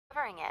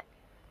delivering it.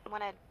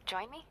 Wanna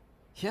join me?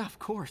 Yeah, of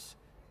course.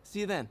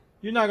 See you then.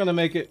 You're not gonna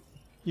make it.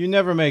 You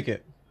never make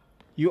it.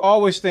 You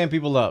always stand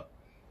people up.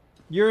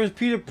 You're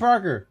Peter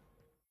Parker.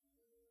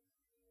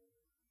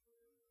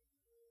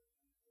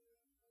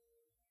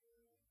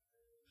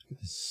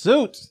 The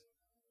suit.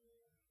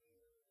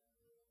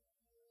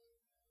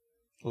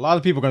 A lot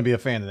of people are gonna be a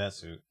fan of that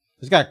suit.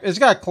 It's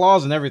got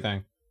claws and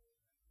everything.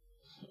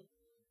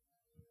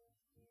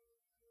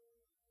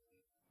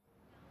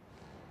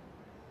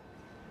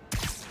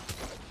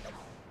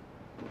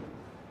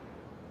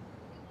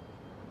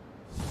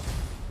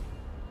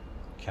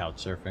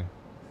 Couch surfing.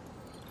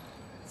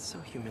 It's so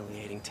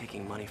humiliating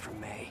taking money from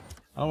May.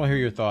 I don't want to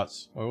hear your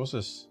thoughts. Wait, what's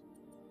this?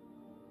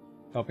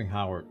 Helping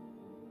Howard.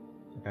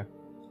 Okay.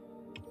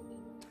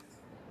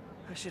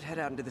 I should head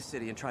out into the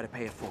city and try to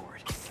pay it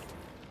forward.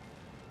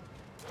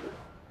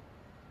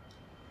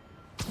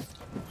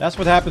 That's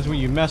what happens when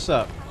you mess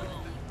up.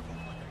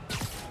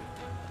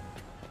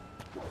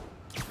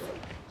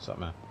 What's up,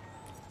 man?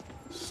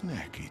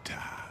 Snacky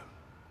time.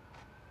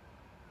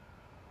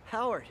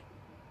 Howard,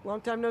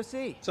 long time no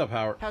see. What's up,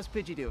 Howard? How's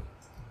Pidgey doing?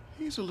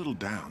 He's a little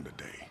down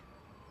today.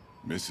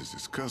 Misses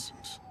his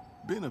cousins.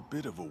 Been a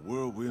bit of a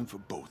whirlwind for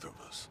both of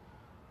us.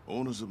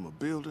 Owners of my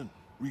building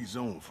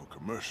rezoned for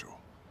commercial.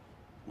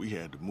 We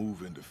had to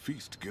move into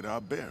Feast to get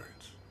our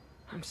bearings.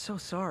 I'm so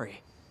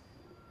sorry.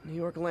 New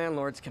York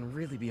landlords can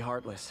really be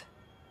heartless.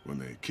 When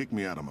they kicked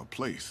me out of my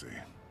place, they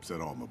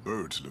set all my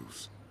birds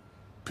loose.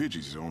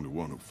 Pidgey's the only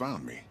one who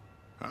found me.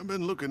 I've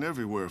been looking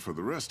everywhere for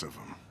the rest of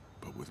them,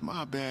 but with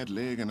my bad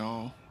leg and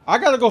all... I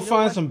gotta go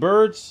find some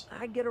birds.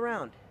 I'd get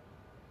around.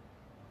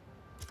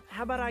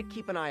 How about I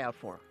keep an eye out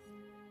for him?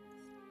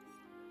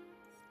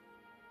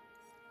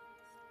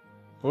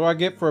 What do I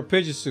get for a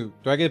pigeon suit?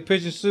 Do I get a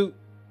pigeon suit?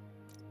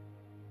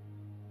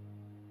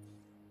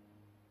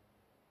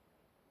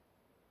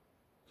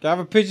 Do I have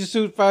a pigeon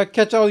suit if I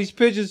catch all these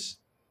pigeons?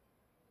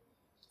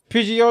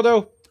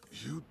 Pidgeotto?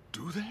 You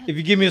do that? If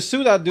you give me a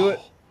suit, I'll do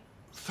it.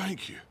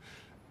 Thank you.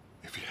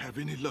 If you have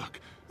any luck,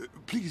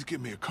 please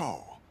give me a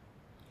call.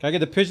 Can I get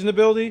the pigeon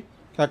ability?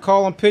 Can I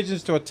call on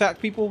pigeons to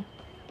attack people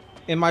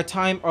in my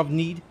time of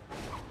need?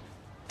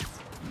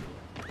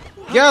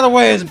 Get out of the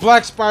way, it's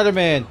Black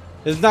Spider-Man.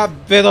 It's not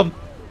Venom.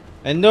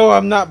 And no,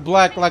 I'm not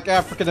black like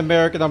African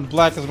American. I'm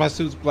black because my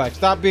suit's black.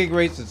 Stop being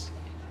racist.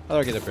 How do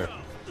I get up here?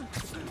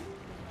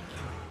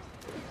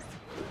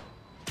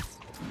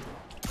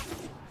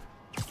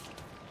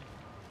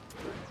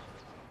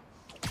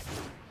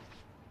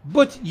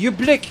 But you're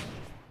black.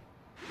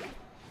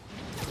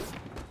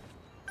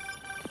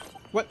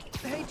 What?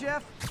 Hey,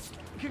 Jeff.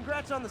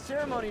 Congrats on the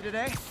ceremony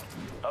today.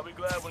 I'll be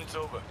glad when it's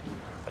over.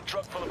 A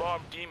truck full of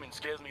armed demons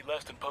scares me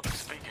less than public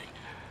speaking.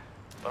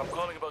 But I'm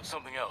calling about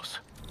something else.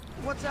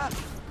 What's up?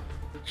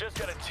 Just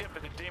got a tip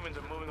that the demons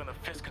are moving on the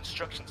Fisk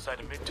construction site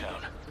in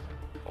Midtown.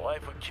 My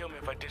wife would kill me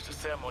if I ditched the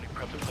ceremony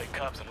prep to play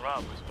cops and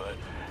robbers, but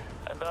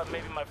I thought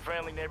maybe my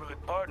friendly neighborhood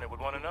partner would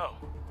want to know.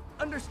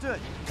 Understood.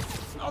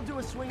 I'll do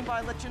a swing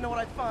by, let you know what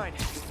I find.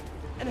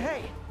 And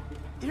hey,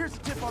 here's a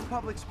tip on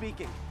public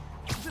speaking.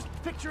 Just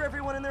picture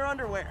everyone in their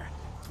underwear.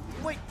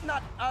 Wait,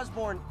 not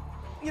Osborne.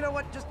 You know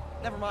what? Just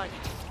never mind.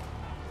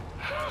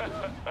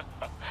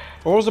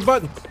 What was the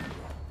button?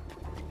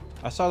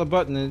 I saw the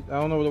button and I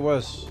don't know what it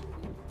was.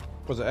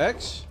 Was it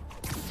X?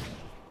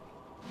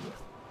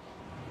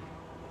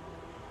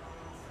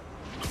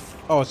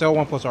 Oh, it's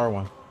L1 plus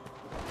R1.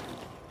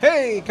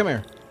 Hey, come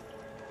here.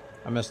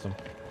 I missed him.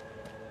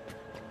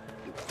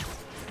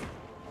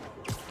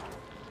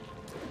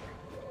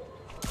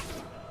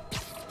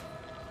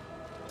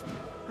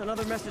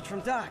 Another message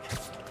from Doc.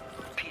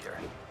 Peter,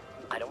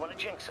 I don't want to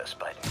jinx us,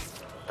 but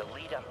the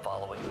lead I'm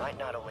following might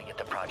not only get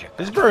the project...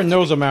 This bird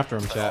knows I'm after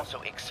him, but chat.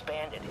 also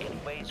expand it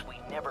in ways we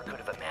never could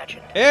have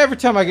imagined. Every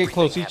time I get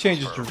close, he Everything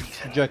changes happens for a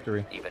reason.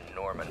 trajectory. Even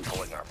Norman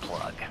pulling our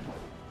plug.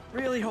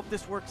 Really hope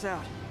this works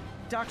out.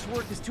 Doc's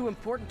work is too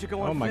important to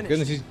go Oh unfinished. my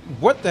goodness, he's...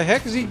 What the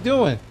heck is he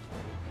doing?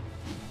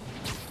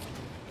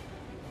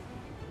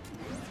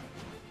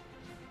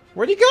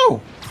 Where'd he go?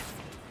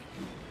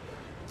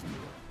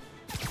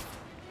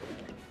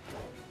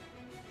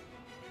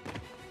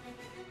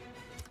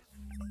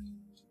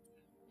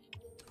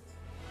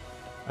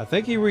 I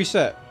think he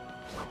reset.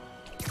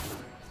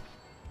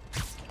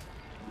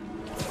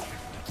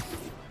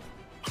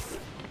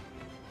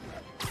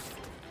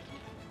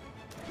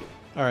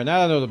 Alright,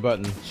 now I know the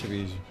button. Should be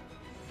easy.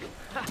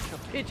 Ha,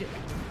 a pigeon.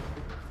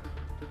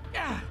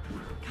 Ah,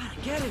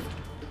 gotta get him.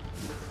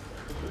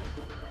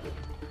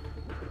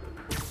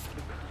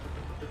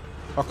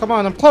 Oh, come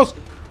on, I'm close.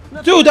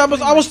 Dude, I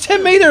was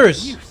 10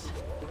 meters.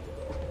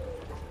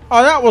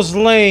 Oh, that was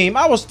lame.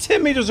 I was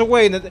 10 meters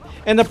away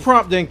and the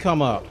prompt didn't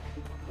come up.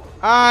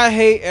 I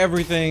hate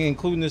everything,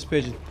 including this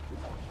pigeon.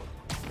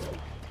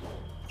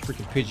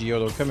 Freaking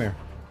Pidgeotto, come here.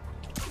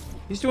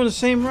 He's doing the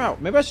same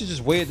route. Maybe I should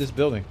just wait at this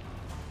building.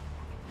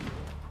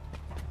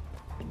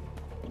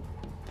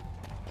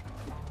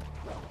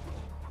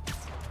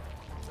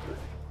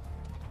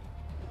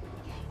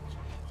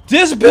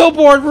 This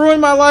billboard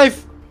ruined my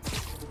life.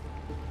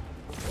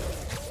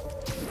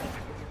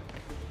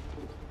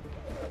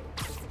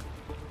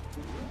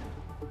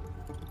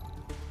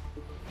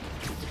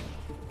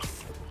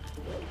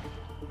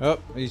 Oh,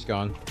 he's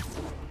gone.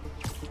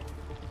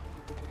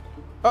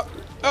 Oh,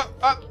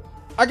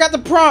 I got the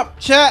prompt,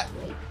 chat.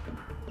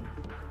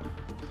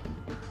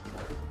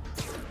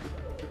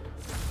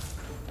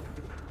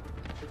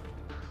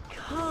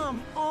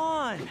 Come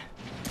on!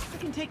 I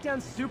can take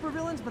down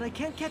supervillains, but I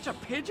can't catch a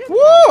pigeon? Woo!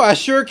 I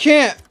sure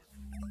can't.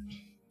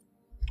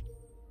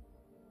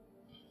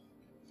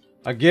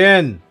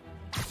 Again.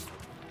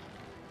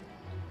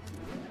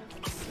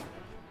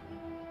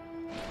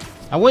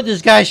 I went to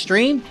this guy's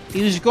stream.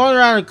 He was going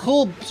around in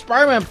cool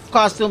Spider-Man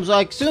costumes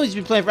like as soon as he's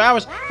been playing for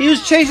hours. He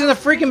was chasing the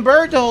freaking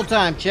bird the whole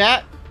time,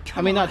 chat.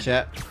 I mean, not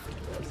chat.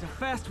 He's a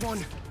fast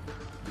one.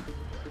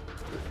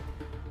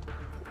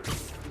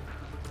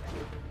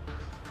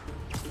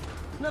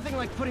 Nothing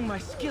like putting my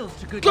skills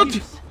to good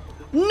use.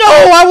 No,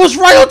 I was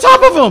right on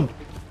top of him.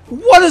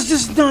 What is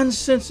this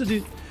nonsense to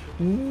do?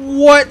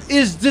 What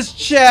is this,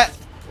 chat?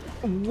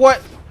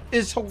 What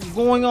is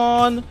going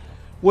on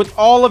with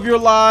all of your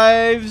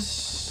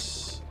lives?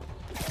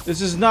 This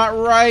is not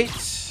right.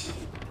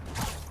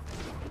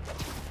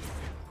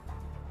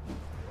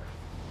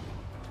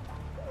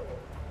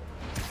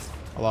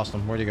 I lost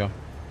him. Where'd he go?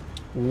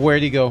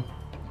 Where'd he go?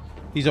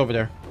 He's over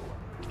there.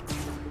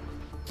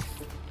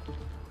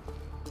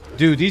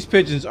 Dude, these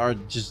pigeons are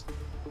just...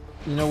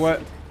 You know what?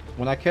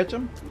 When I catch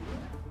them,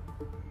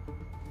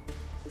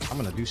 I'm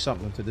gonna do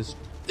something to this.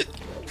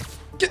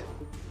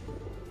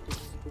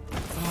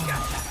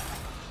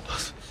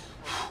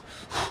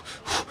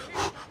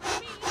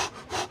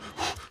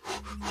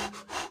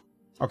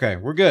 Okay,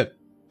 we're good.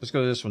 Let's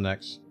go to this one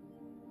next.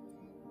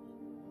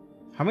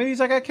 How many of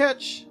these I gotta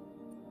catch?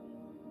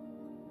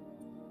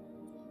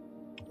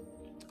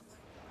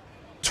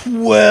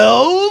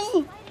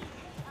 12?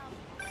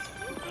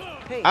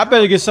 Hey, I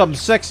better get something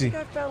sexy. I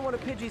think I found one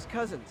of Pidgey's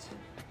cousins.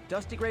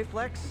 Dusty Gray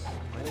Flex.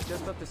 Might have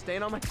just left a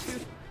stain on my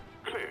suit.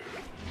 Clear.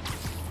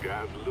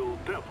 Guy's a little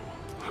devil,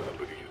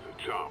 but he's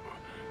a charmer.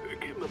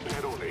 Give him a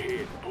pat on the head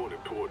and point him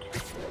towards me.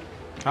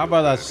 How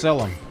about I sell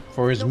him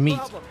for his No meat?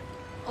 problem.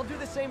 I'll do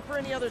the same for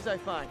any others I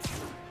find.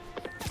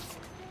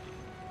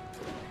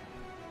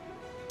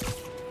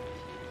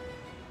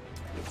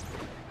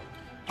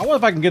 I wonder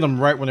if I can get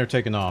them right when they're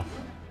taking off.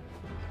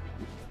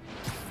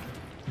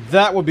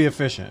 That would be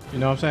efficient. You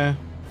know what I'm saying?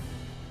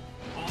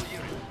 All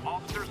units,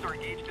 officers are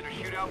engaged in a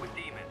shootout with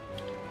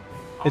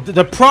demons.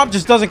 The prompt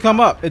just doesn't come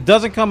up. It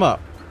doesn't come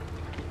up.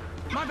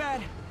 My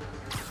bad.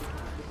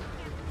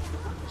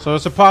 So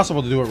it's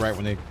impossible to do it right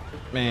when they...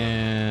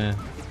 Man.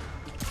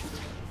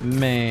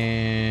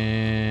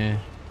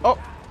 Oh!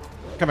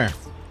 Come here.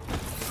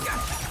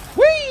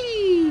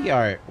 Whee!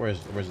 Alright,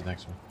 where's the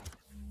next one?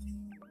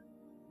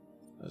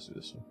 Let's do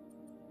this one.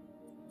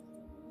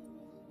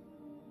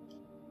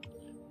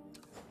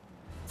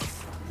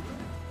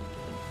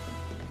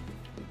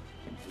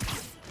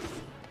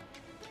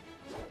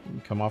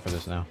 Come off of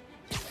this now.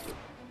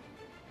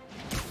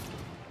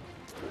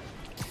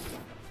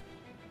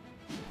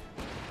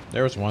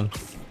 There's one.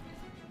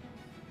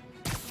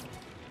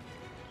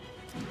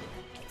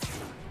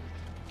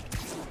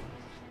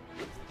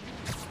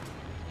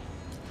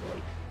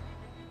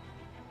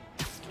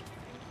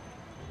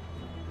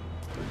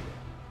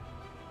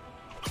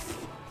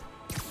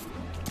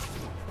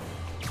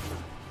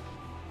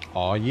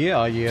 Oh yeah,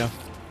 oh yeah.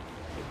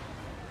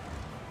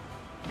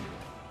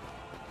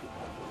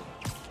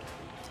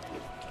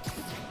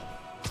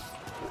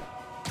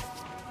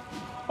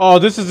 Oh,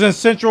 this is in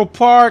Central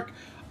Park.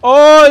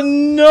 Oh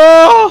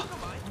no!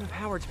 One of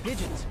Howard's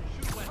pigeons.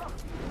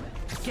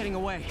 Getting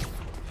away.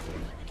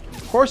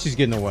 Of course he's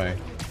getting away.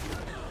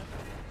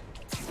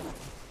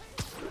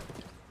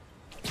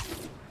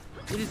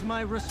 It is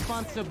my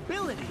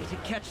responsibility to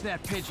catch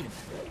that pigeon.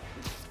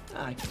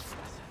 I can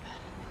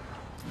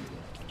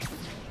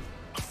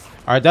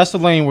Alright, that's the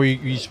lane where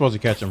you're supposed to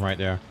catch him right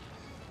there.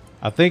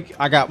 I think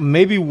I got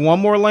maybe one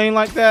more lane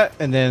like that,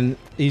 and then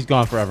he's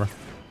gone forever.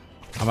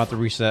 I'm about to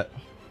reset.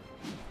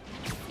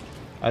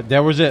 That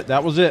was it.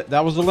 That was it.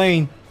 That was the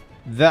lane.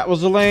 That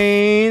was the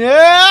lane.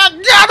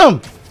 Got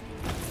him!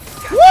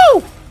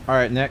 Woo!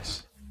 Alright,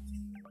 next.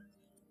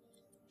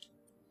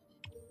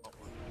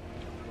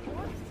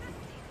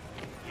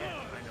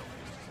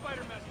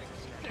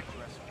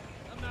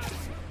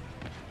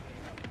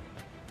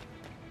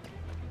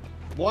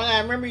 Bwana,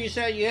 I remember you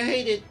said you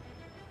hated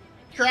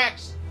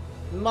tracks,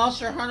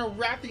 Monster Hunter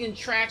rafting and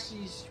tracks,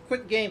 these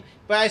quick game,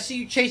 but I see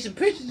you chasing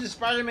pigeons in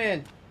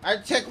Spider-Man. I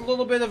take a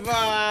little bit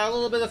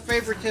of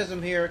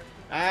favoritism here.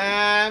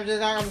 I'm just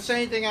not gonna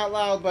say anything out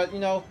loud, but you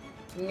know,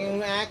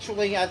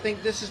 actually, I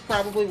think this is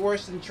probably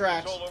worse than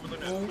tracks.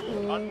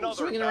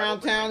 Swinging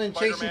around town and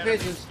chasing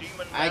pigeons.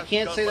 I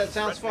can't say that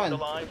sounds fun.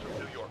 I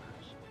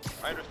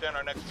understand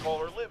our next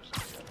caller lives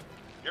in here.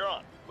 You're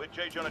on with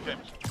J. Jonah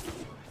Jameson.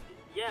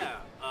 Yeah,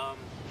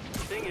 the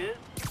thing is,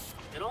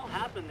 it all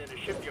happened in a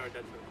shipyard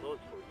that's been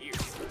closed for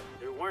years.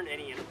 There weren't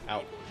any innocent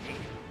Out. people in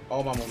danger.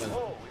 All my momentum.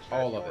 Oh, is that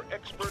All of your it.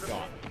 expert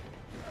Gone. opinion?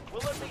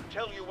 Well, let me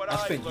tell you what I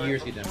I spent learned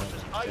years from getting that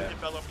courses one. I Yeah.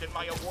 developed in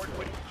my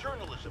award-winning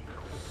journalism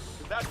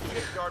career. That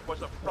shipyard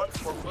was a front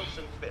for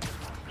Wilson Fisk.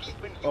 He's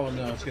been Oh, using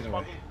no, it it's to getting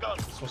away. smuggle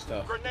guns, This one's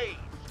tough. grenades,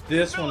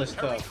 This one is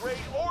tough. military-grade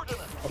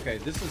ordnance. Okay,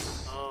 this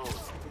is Oh,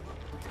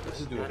 that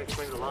doable.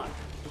 explains a lot.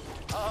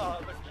 Ah,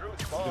 the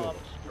truth bomb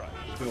strikes.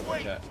 It's doable,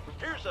 Wait, chat.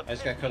 here's a I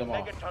just gotta cut 'em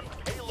off.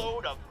 50-megaton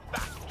payload of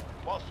that.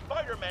 While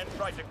Spider-Man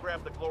tried to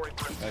grab the glory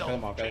for himself. cut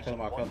 'em off, gotta cut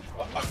 'em off, cut 'em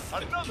off.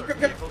 Another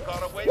vehicle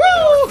got away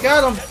Woo! with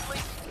Got 'em. deadly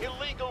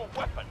illegal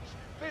weapons.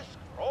 Fisk,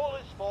 for all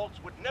his faults,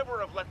 would never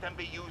have let them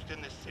be used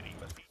in this city.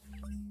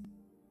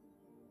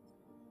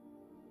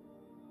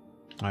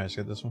 Alright, let's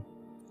get this one.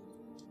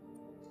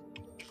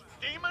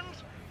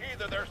 Demons?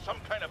 Either they're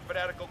some kind of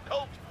fanatical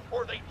cult,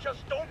 or they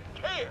just don't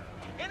care.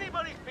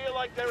 Anybody feel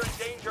like they're in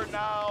danger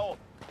now?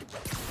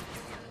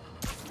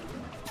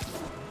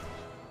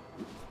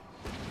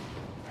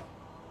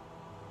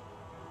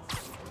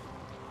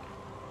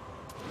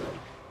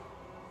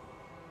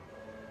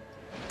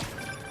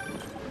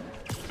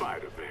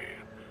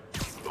 Spider-Man.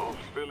 Off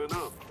filling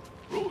up.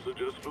 Rosa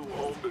just flew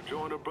home to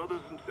join her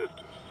brothers and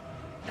sisters.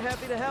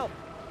 Happy to help.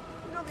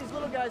 You know these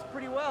little guys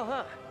pretty well,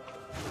 huh?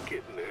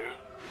 Getting there.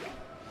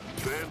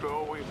 Sandra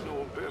always knew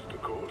him best,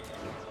 of course.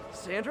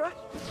 Sandra?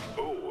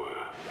 Oh,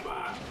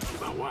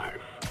 my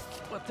wife.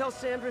 Well, tell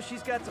Sandra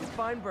she's got some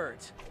fine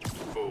birds.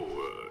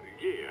 Oh,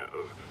 yeah.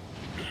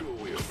 Sure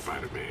will,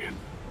 Spider-Man.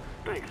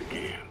 Thanks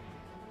again.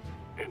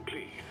 And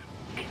please,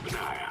 keep an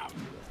eye out.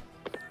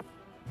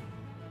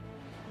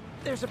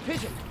 There's a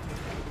pigeon.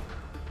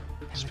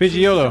 It's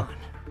Pidgeotto.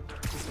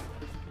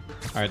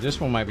 Alright, this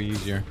one might be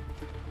easier.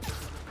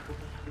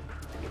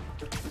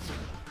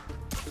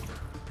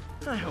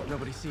 I hope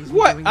nobody sees me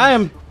What? doing I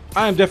this.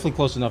 am definitely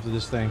close enough to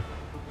this thing.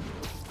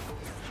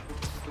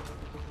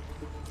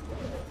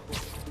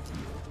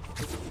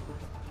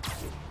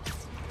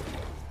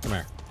 Come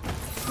here.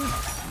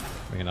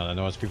 Making all that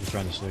noise, people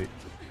trying to sleep.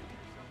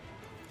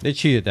 They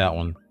cheated that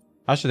one.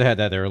 I should have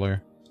had that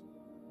earlier.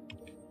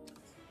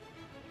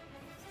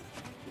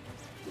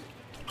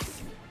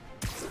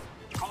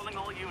 Calling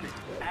all units.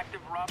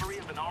 Active robbery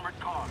of an armored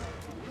car.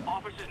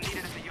 Officers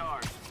needed at the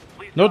yard.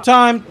 Please No drop-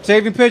 time.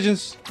 Saving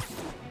pigeons.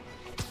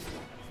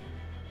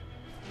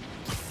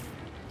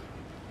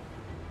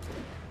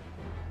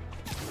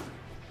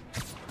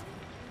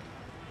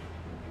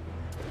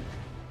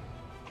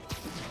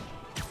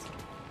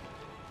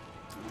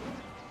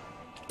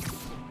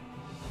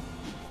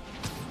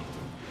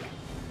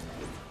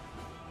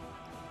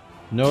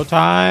 No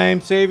time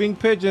saving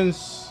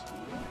pigeons.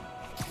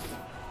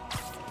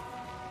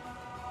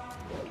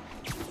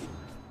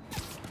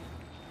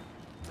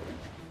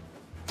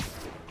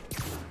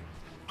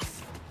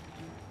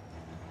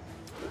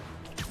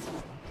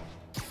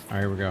 All right,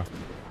 here we go.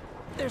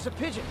 There's a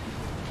pigeon.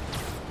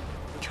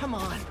 Come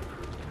on.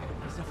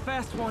 He's a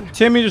fast one.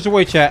 10 meters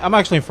away, chat. I'm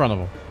actually in front of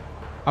him.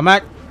 I'm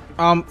at,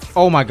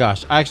 oh my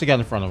gosh. I actually got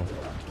in front of him.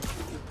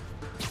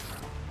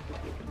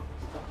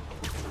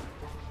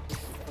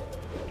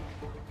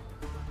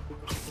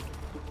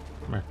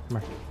 Come here,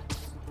 come here.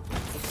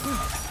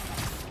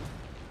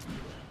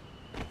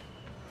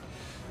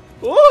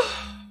 Ooh.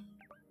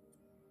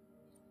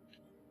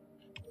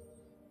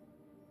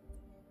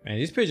 Man,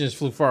 these pigeons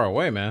flew far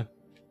away, man.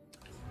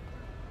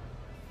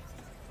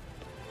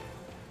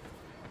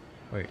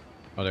 Wait.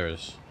 Oh, there it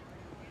is.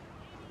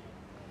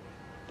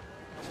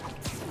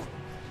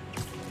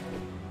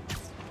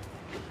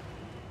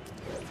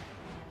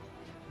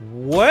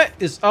 What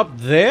is up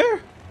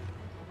there?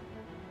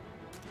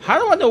 How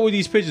do I know where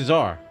these pigeons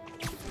are?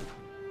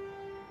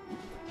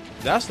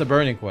 That's the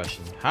burning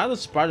question. How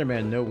does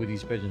Spider-Man know where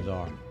these pigeons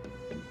are?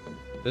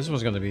 This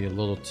one's gonna be a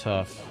little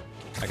tough.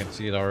 I can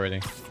see it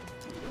already.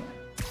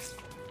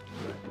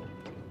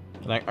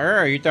 Like,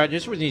 oh, you thought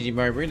this was easy,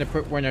 Mark. We're gonna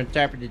put one on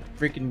top of the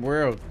freaking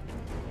world.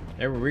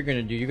 That's what we're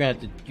gonna do. You got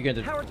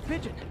to. Howard's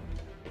pigeon.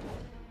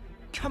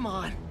 Come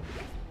on.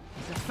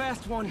 He's a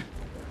fast one.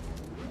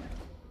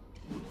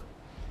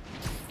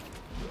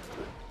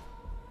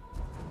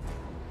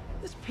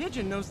 This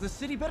pigeon knows the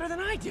city better than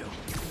I do.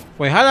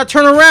 Wait, how did I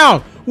turn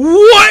around?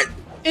 What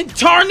in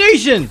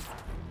tarnation?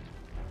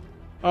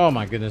 Oh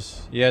my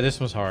goodness. Yeah, this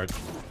was hard.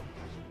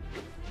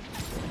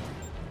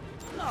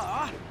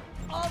 Aw,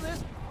 all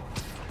this.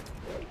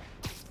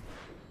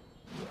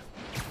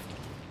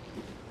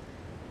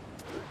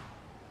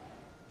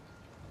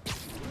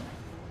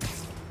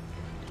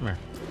 Come here.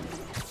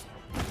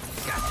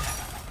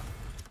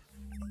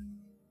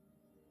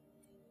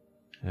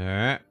 All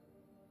right.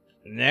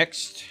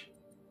 Next.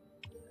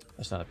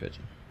 That's not a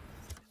pigeon.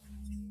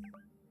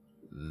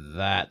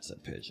 That's a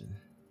pigeon.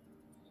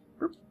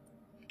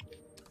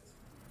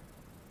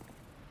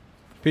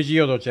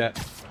 Pidgeotto, chat.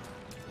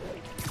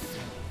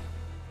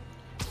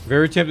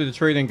 Very tempted to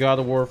trade in God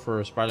of War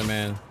for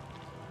Spider-Man.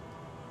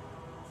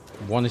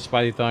 One is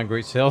Spidey-thon,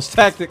 great sales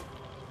tactic.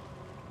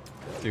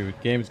 Dude,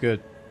 game's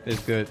good.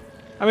 It's good.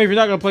 I mean, if you're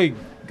not gonna play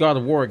God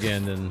of War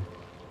again, then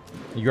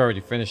you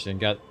already finished it and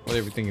got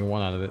everything you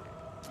want out of it.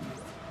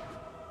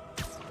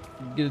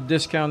 You get a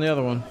discount on the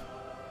other one.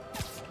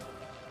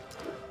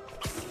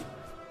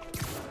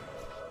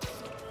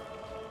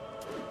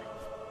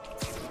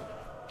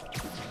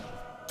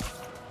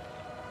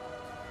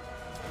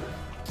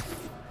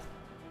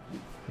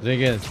 Then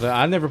again,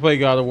 I never played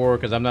God of War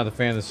because I'm not a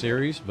fan of the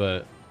series,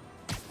 but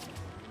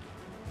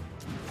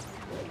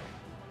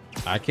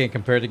I can't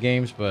compare the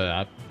games.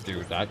 But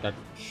dude,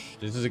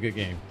 this is a good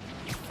game.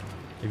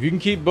 If you can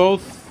keep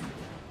both,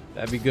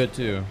 that'd be good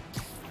too.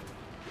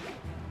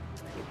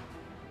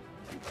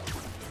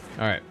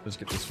 All right, let's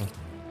get this one.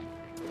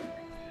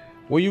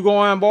 Where you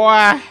going,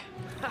 boy?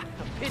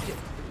 Pigeon.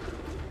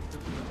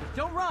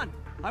 Don't run.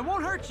 I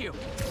won't hurt you.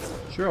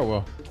 Sure I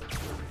will.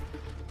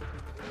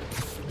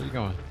 Where you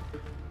going?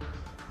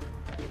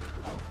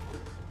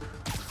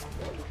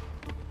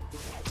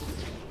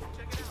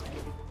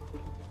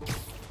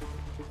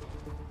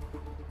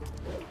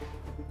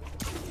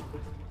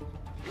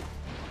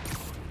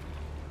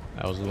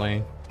 That was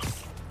lame.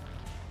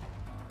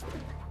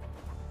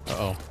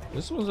 Uh-oh.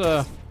 This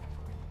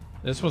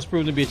one's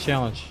proven to be a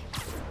challenge.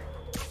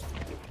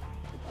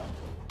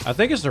 I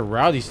think it's the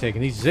route he's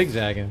taking. He's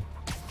zigzagging.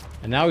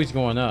 And now he's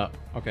going up.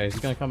 Okay, is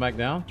he gonna come back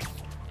down?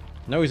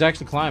 No, he's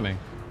actually climbing.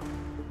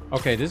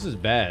 Okay, this is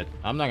bad.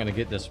 I'm not gonna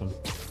get this one.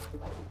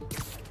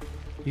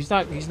 He's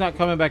not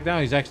coming back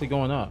down, he's actually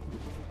going up.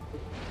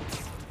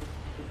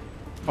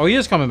 Oh, he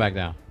is coming back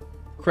down.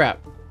 Crap.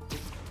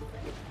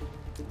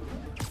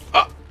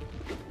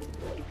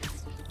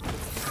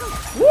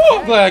 Woo,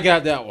 I'm glad I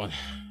got that one.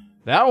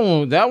 That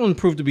one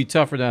proved to be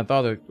tougher than I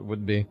thought it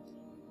would be.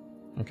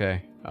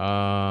 Okay.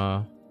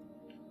 Go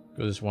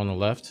this one on the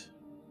left.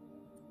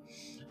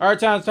 Alright,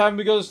 time for me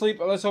to go to sleep.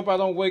 Let's hope I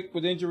don't wake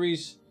with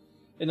injuries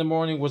in the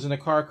morning. Was in a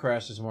car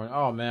crash this morning.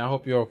 Oh man, I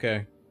hope you're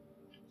okay.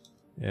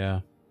 Yeah.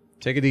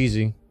 Take it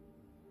easy.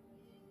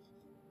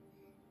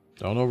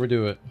 Don't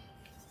overdo it.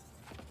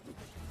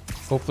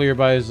 Hopefully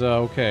everybody's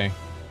okay.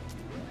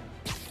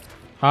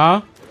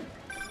 Huh?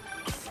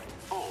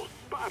 Oh,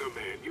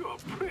 Spider-Man, you're a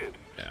prince.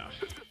 Yeah.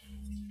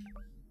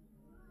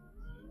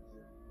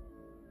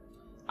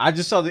 I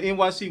just saw the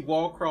NYC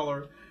wall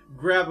crawler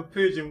grab a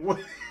pigeon.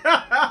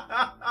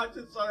 I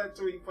just saw that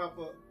tweet pop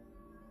up.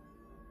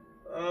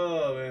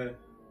 Oh man.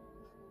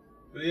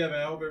 But yeah, man,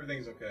 I hope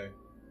everything's okay.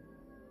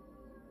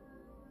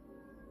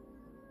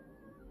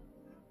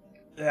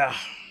 Yeah.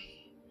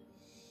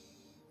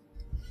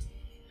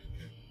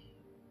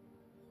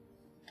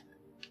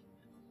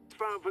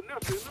 Found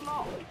Vanessa in the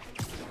law.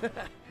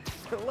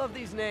 I love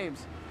these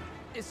names.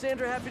 Is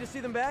Sandra happy to see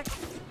them back?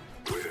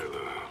 Well,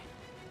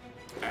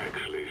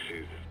 actually,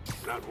 she's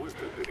not with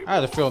us anymore. I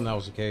had a feeling that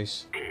was the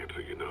case.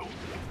 Cancer, you know.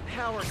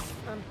 Howard,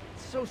 I'm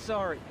so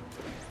sorry.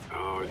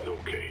 Oh, it's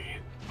okay.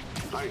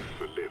 Life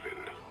for living,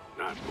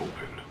 not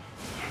moving.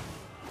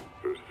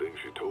 First thing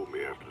she told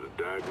me after the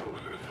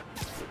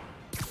diagnosis.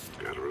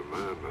 Gotta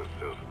remind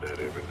myself of that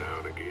every now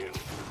and again.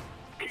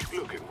 Keep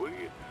looking, will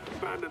you?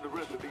 Finding the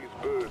rest of these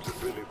birds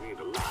would really mean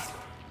a lot.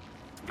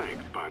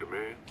 Thanks,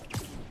 Spider-Man.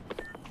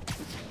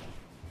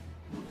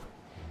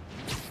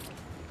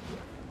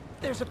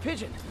 There's a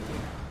pigeon.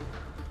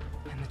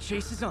 And the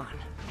chase is on.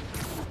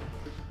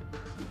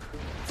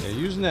 Yeah,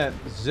 using that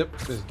zip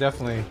is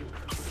definitely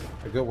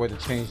a good way to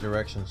change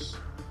directions.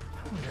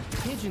 I wonder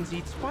if pigeons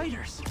eat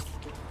spiders.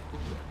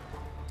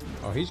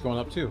 Oh, he's going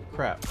up too.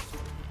 Crap.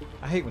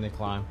 I hate when they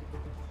climb.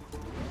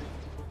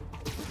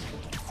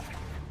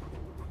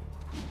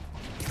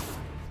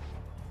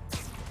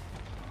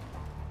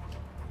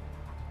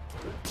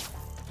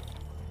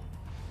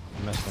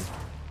 I missed him.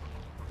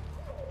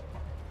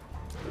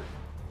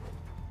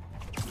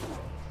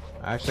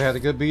 I actually had a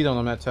good beat on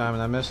him that time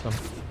and I missed him.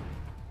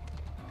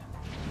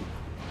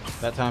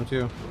 That time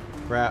too.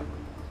 Crap.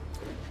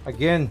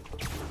 Again.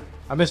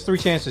 I missed 3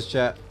 chances,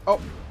 chat. Oh.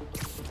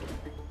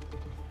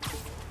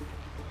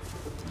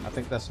 I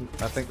think that's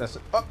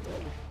it. Oh.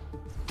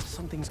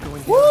 Something's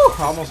going Woo! on.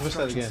 I almost missed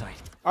that again.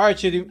 All right,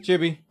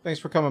 Chibi, thanks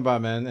for coming by,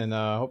 man, and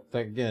hope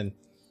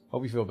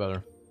you feel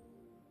better.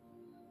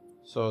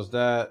 So is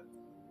that?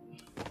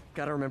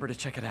 Gotta remember to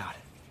check it out.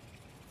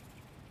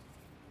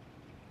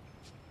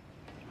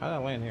 How did I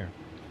land here?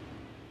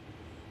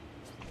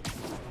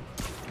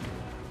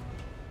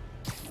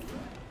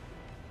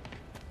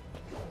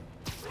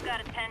 We've got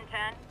a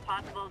 10-10,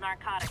 possible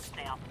narcotics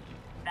sale.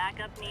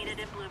 Backup needed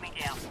in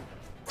Bloomingdale.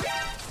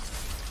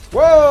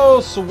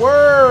 Whoa,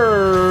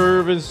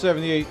 Swerve in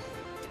 78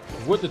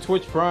 with the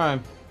Twitch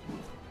Prime.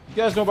 You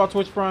guys know about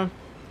Twitch Prime?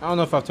 I don't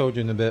know if I've told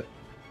you in a bit.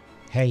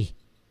 Hey,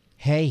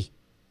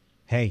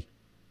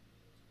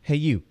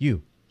 you.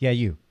 Yeah,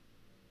 you.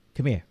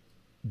 Come here.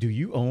 Do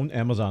you own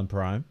Amazon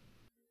Prime?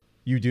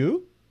 You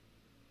do?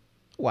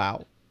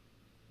 Wow.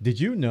 Did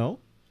you know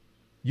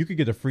you could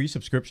get a free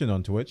subscription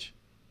on Twitch?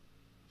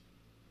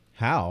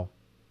 How?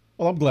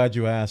 Well, I'm glad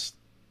you asked.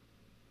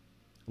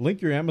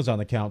 Link your Amazon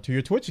account to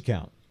your Twitch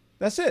account.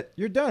 That's it.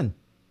 You're done.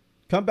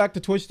 Come back to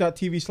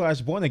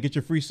twitch.tv/Bwana and get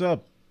your free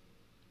sub.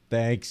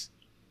 Thanks.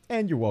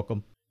 And you're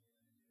welcome.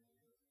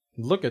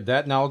 Look at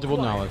that knowledgeable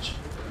knowledge.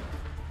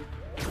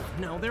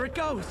 No, there it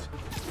goes.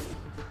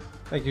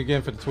 Thank you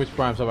again for the Twitch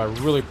Prime sub. I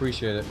really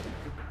appreciate it.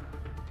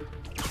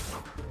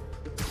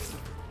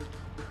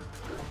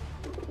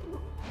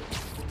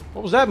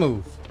 What was that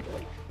move?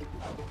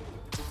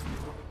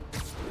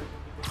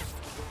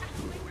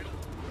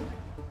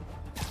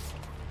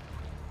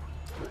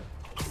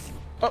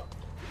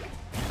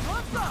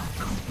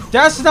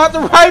 That's not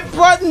the right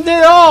button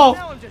at all.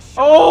 Now I'm just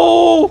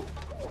Oh.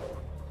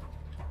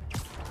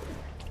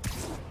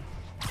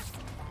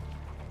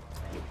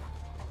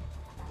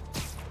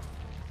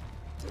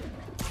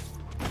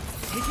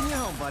 taking you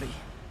home, buddy.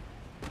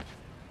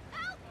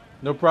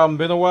 No problem.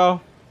 Been a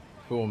while.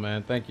 Cool,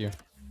 man. Thank you.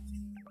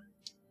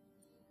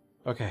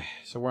 Okay,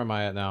 so where am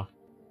I at now?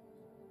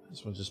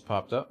 This one just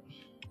popped up.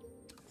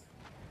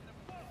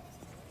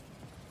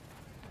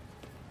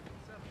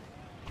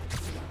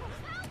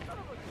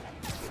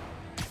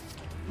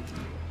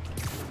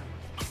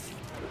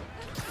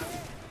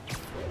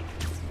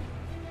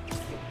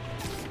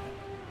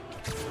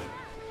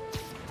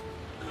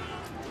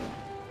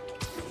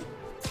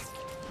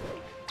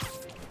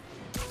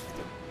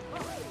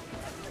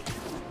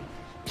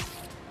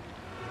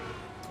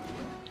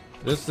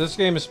 This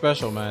game is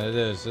special, man. It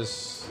is.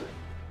 This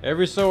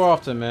every so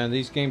often, man,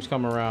 these games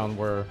come around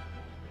where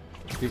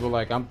people are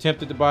like, I'm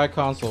tempted to buy a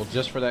console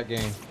just for that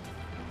game.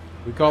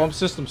 We call them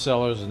system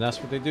sellers, and that's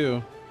what they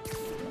do.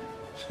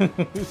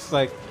 It's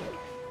like,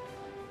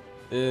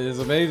 it is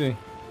amazing.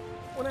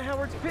 One of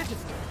Howard's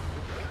pigeons.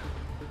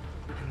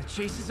 And the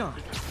chase is on.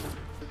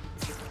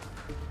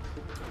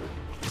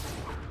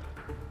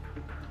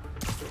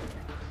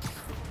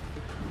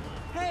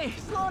 Hey,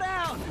 slow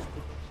down!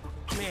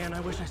 Man,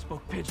 I wish I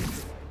spoke pigeon.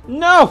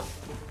 No!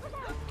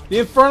 The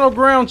infernal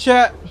ground,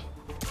 chat.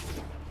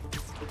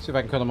 See if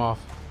I can cut them off.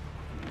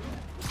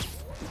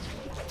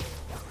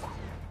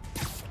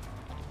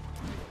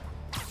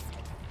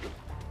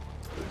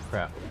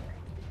 Crap.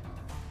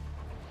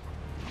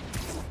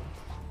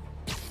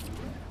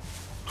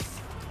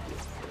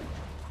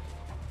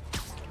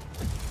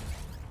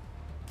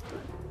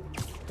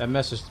 That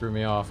message threw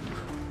me off.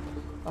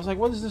 I was like,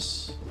 what is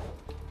this?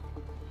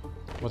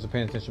 Wasn't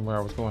paying attention where I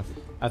was going.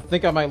 I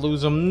think I might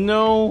lose him.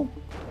 No.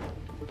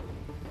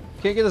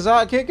 Can't get his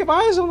eye. Can't get my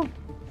eyes on him.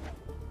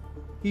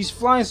 He's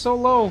flying so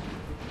low.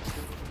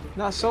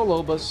 Not so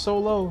low, but so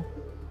low.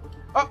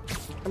 Oh,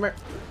 come here.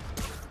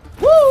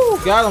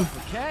 Woo! Got him.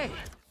 Okay.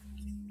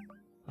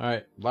 All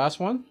right, last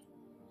one.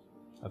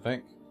 I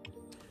think.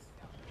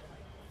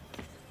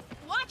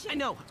 Watch it. I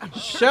know.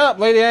 Shut up,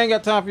 lady. I ain't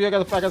got time for you. I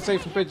gotta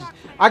save some pigeons.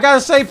 I gotta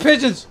save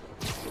pigeons.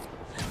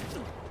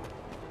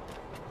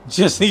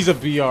 Just needs a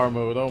BR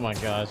mode. Oh my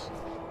gosh.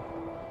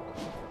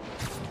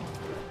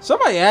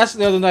 Somebody asked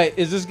the other night,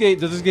 does this game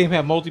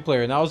have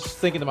multiplayer? And I was just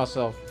thinking to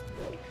myself,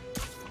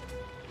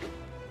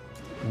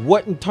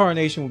 what in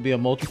tarnation would be a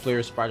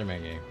multiplayer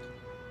Spider-Man game?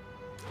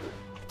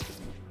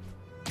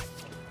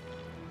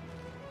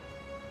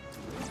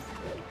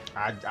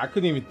 I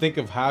couldn't even think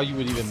of how you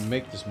would even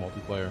make this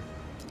multiplayer.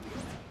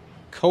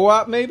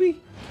 Co-op maybe?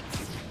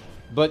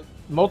 But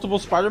multiple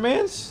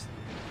Spider-Mans?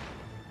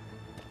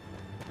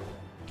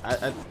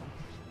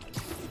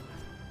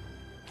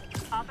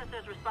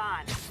 Officers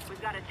respond.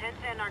 We've got a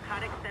 10-10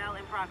 narcotics sale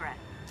in progress.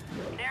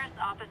 Nearest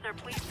officer,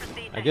 please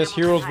proceed to I guess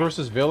Hamilton heroes Heights.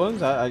 versus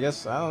villains? I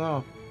guess, I don't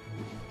know.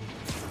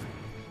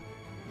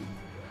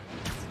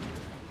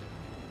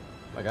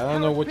 Like, I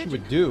don't know what you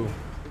would do.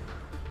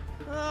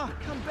 Oh,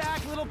 come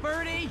back, little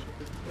birdie.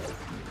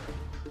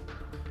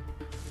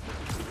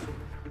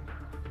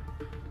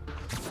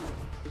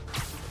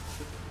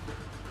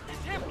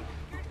 It's him.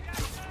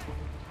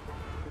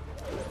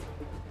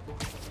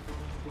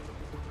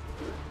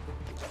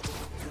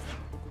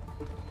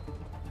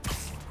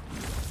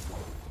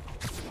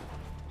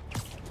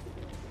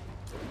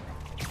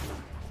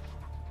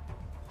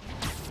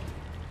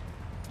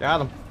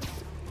 Got him.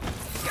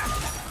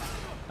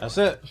 That's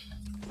it.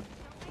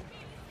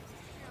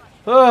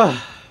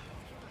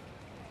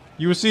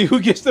 You will see who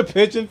gets the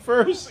pigeon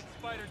first.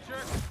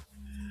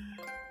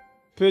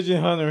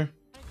 Pigeon hunter.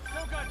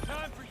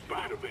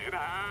 Spider-Man,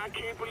 I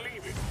can't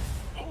believe it.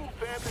 Whole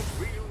family's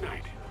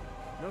reunited.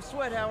 No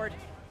sweat, Howard.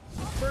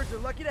 Birds are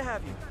lucky to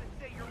have you.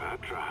 I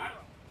try.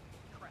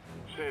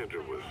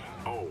 Sandra was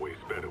always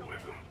better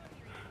with them.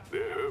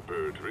 They're her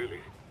birds,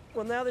 really.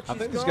 Well, now that I she's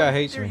think this gone, guy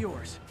hates they're me.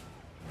 yours.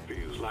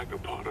 Feels like a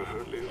part of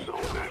her lives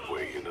on that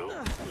way, you know?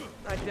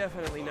 I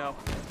definitely know.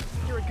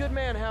 You're a good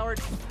man, Howard.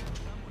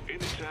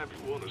 Anytime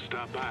you want to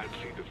stop by and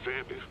see the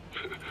family,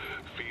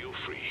 feel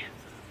free.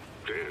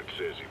 Dan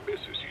says he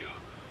misses you.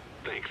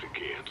 Thanks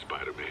again,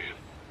 Spider-Man.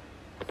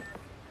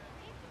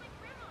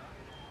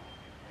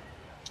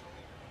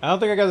 I don't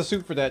think I got a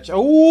suit for that.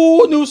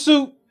 Oh, new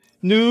suit.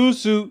 New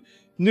suit.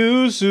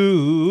 New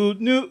suit.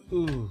 New.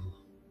 Ooh.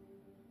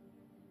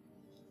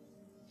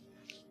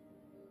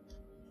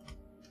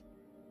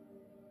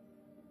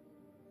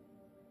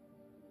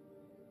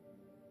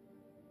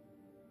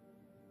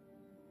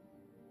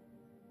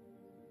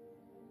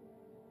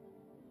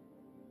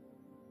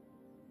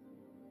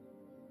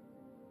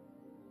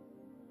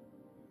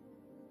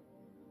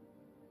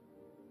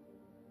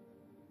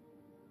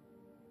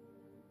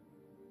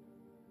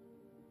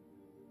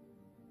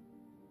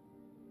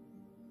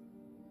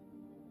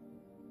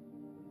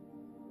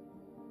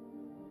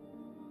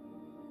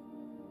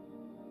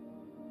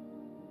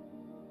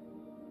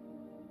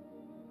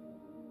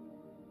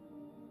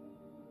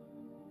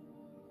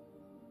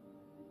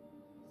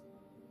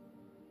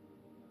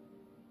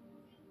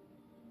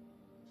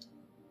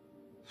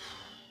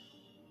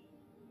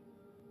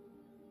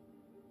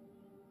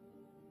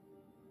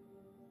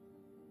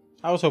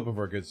 I was hoping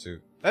for a good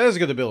suit. That is a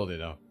good ability,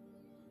 though.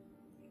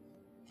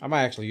 I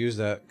might actually use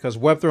that. Because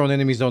web-thrown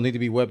enemies don't need to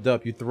be webbed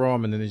up. You throw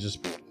them and then they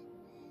just...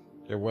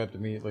 They're webbed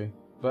immediately.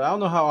 But I don't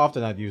know how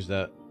often I'd use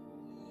that.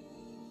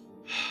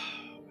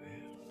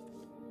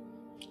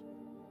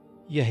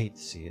 You hate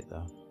to see it,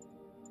 though.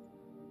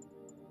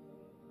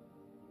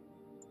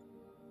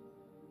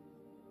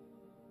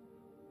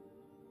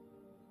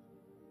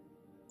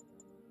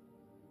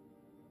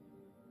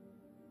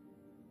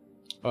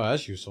 Oh,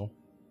 that's useful.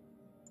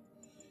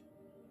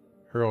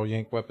 Hurl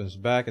yank weapons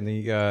back, and then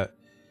you got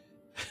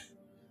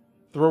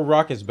throw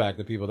rockets back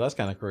to people. That's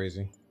kind of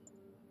crazy.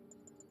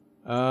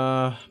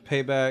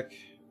 Payback.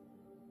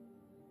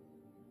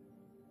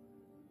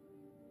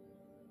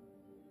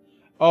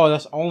 Oh,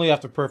 that's only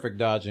after perfect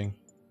dodging.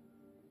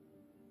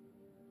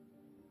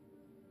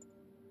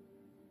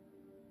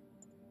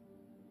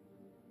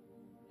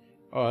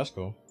 Oh, that's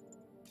cool.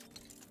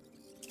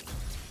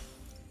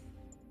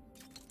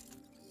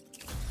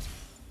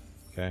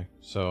 Okay,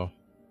 so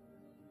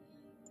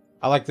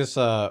I like this.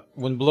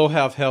 When below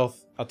half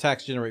health,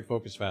 attacks generate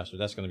focus faster.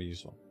 That's going to be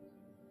useful.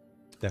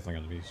 Definitely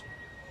going to be useful.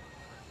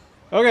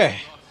 Okay.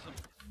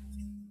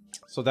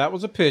 So that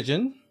was a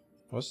pigeon.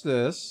 What's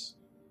this?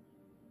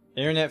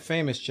 Internet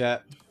famous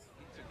chat.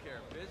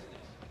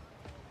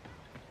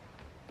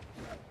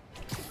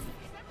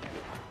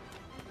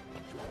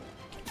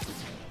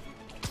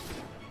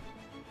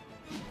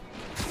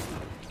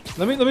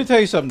 Let me tell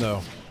you something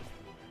though.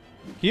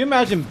 Can you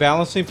imagine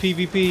balancing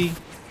PvP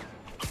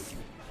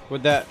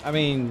with that? I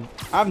mean,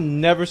 I've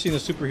never seen a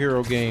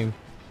superhero game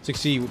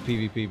succeed with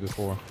PvP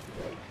before.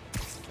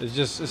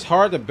 It's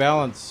hard to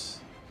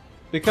balance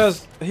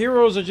because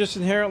heroes are just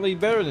inherently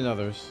better than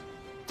others.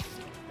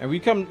 And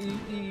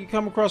you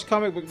come across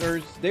comic book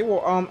nerds, they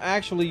will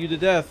actually you to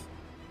death.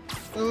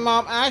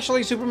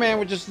 Actually Superman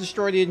would just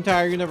destroy the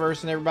entire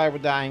universe and everybody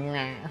would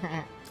die.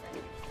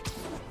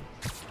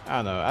 I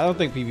don't know. I don't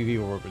think PvP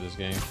will work with this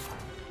game.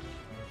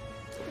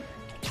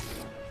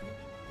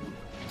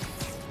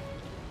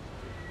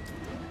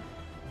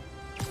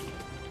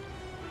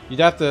 You'd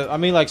have to, I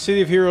mean, like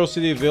City of Heroes,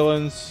 City of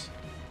Villains,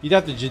 you'd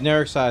have to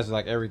generic size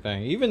like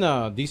everything. Even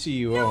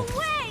DCUO. No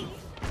way!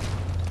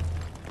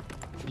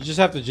 You just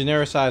have to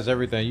genericize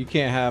everything. You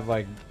can't have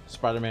like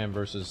Spider-Man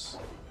versus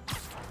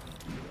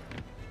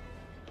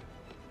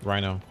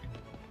Rhino.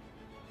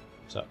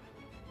 What's up?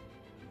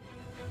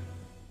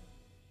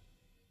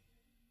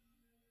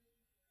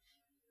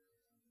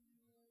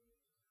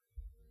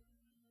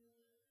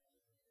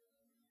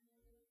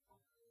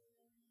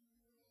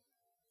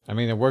 I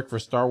mean, it worked for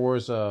Star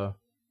Wars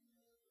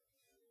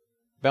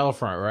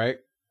Battlefront, right?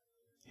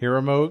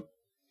 Hero mode,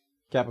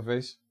 Kappa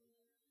face.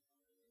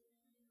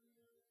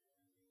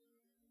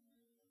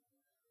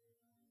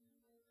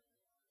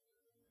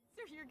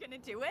 So you're gonna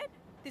do it?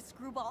 The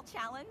screwball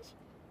challenge?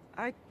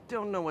 I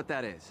don't know what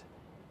that is.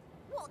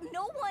 Well,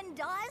 no one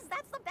does.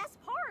 That's the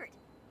best part.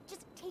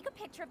 Just take a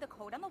picture of the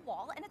code on the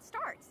wall and it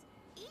starts.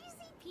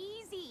 Easy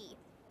peasy.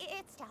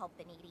 It's to help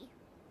the needy.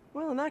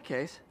 Well, in that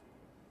case.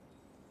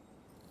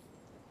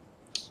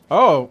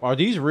 Oh, are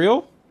these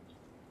real?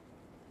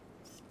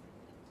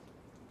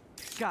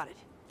 Got it.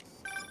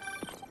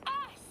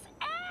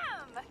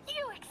 SM!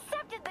 You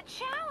accepted the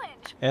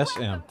challenge!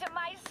 SM. Welcome to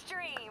my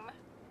stream.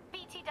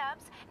 BT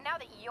Dubs, now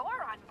that you're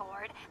on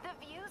board, the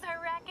views are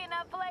racking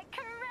up like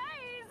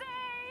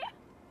crazy!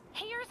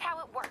 Here's how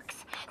it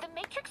works. The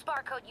Matrix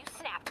barcode you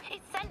snapped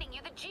is sending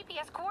you the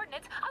GPS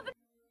coordinates of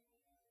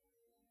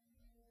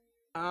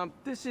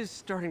This is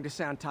starting to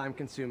sound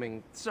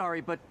time-consuming.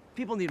 Sorry, but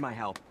people need my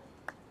help.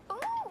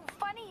 Ooh,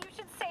 funny you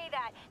should say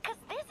that, because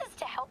this is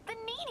to help the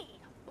needy.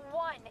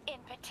 One in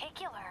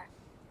particular.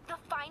 The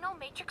final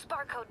Matrix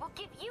barcode will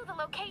give you the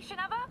location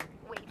of a...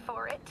 Wait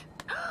for it.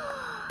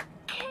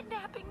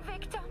 Kidnapping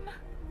victim.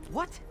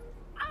 What?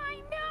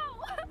 I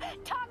know!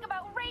 Talk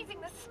about raising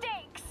the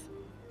stakes.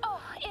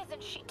 Oh,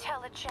 isn't she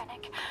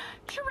telegenic?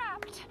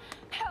 Trapped.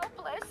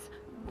 Helpless.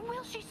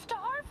 Will she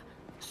starve?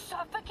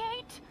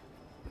 Suffocate?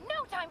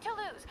 No time to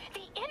lose.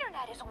 The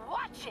internet is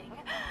watching.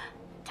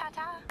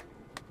 Ta-ta.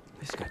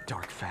 This got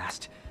dark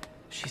fast.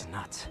 She's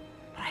nuts.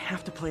 But I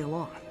have to play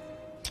along.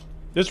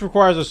 This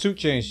requires a suit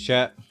change,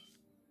 chat.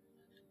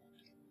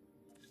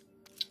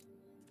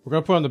 We're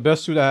gonna put on the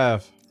best suit I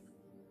have.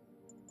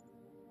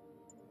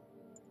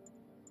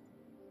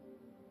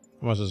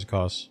 How much does it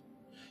cost?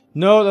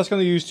 No, that's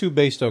gonna use 2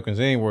 base tokens.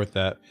 It ain't worth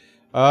that.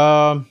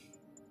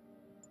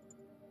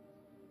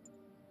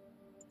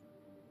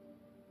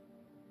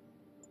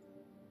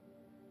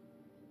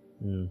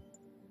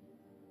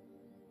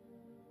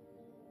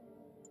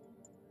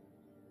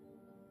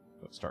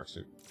 Stark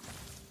suit.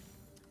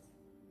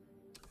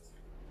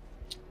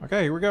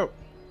 Okay, here we go.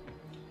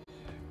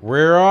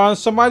 We're on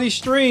somebody's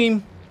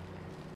stream.